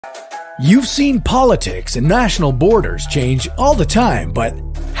You've seen politics and national borders change all the time, but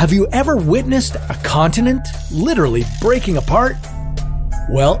have you ever witnessed a continent literally breaking apart?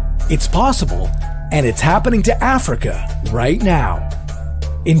 Well, it's possible, and it's happening to Africa right now.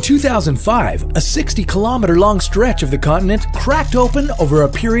 In 2005, a 60-kilometer-long stretch of the continent cracked open over a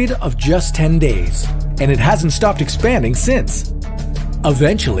period of just 10 days, and it hasn't stopped expanding since.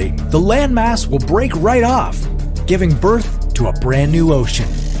 Eventually, the landmass will break right off, giving birth to a brand new ocean.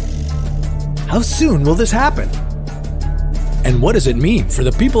 How soon will this happen? And what does it mean for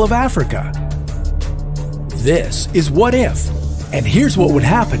the people of Africa? This is What If, and here's what would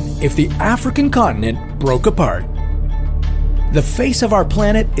happen if the African continent broke apart. The face of our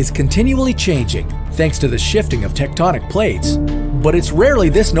planet is continually changing thanks to the shifting of tectonic plates, but it's rarely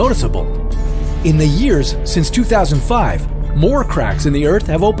this noticeable. In the years since 2005, more cracks in the Earth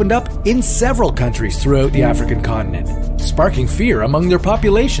have opened up in several countries throughout the African continent, sparking fear among their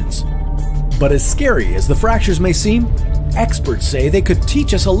populations. But as scary as the fractures may seem, experts say they could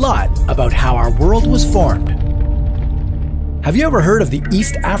teach us a lot about how our world was formed. Have you ever heard of the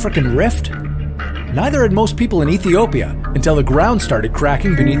East African Rift? Neither had most people in Ethiopia until the ground started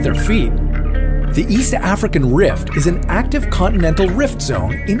cracking beneath their feet. The East African Rift is an active continental rift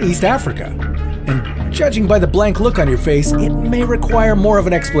zone in East Africa. And judging by the blank look on your face, it may require more of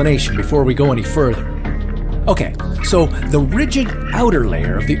an explanation before we go any further. Okay, so the rigid outer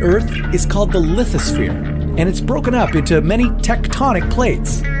layer of the Earth is called the lithosphere, and it's broken up into many tectonic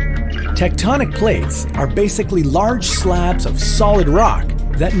plates. Tectonic plates are basically large slabs of solid rock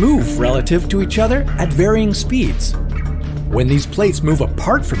that move relative to each other at varying speeds. When these plates move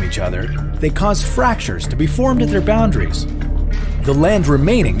apart from each other, they cause fractures to be formed at their boundaries. The land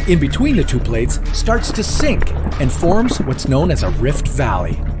remaining in between the two plates starts to sink and forms what's known as a rift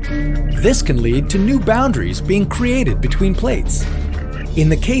valley. This can lead to new boundaries being created between plates. In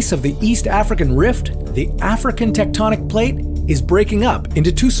the case of the East African Rift, the African tectonic plate is breaking up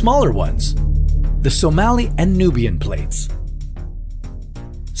into two smaller ones, the Somali and Nubian plates.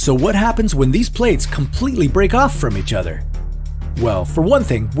 So what happens when these plates completely break off from each other? Well, for one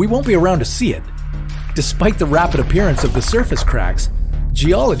thing, we won't be around to see it. Despite the rapid appearance of the surface cracks,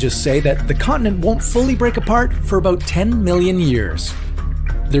 geologists say that the continent won't fully break apart for about 10 million years.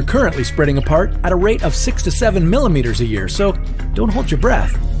 They're currently spreading apart at a rate of 6 to 7 millimeters a year, so don't hold your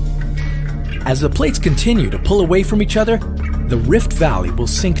breath. As the plates continue to pull away from each other, the Rift Valley will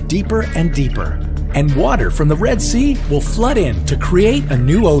sink deeper and deeper, and water from the Red Sea will flood in to create a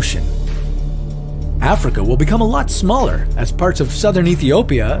new ocean. Africa will become a lot smaller as parts of southern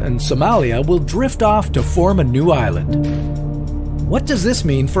Ethiopia and Somalia will drift off to form a new island. What does this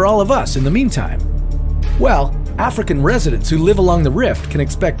mean for all of us in the meantime? Well, African residents who live along the rift can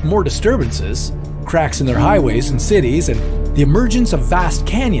expect more disturbances, cracks in their highways and cities, and the emergence of vast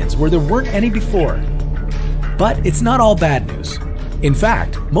canyons where there weren't any before. But it's not all bad news. In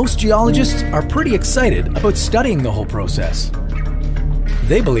fact, most geologists are pretty excited about studying the whole process.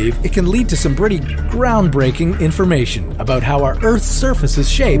 They believe it can lead to some pretty groundbreaking information about how our Earth's surface is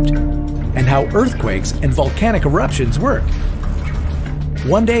shaped and how earthquakes and volcanic eruptions work.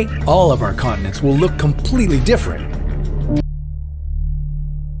 One day, all of our continents will look completely different,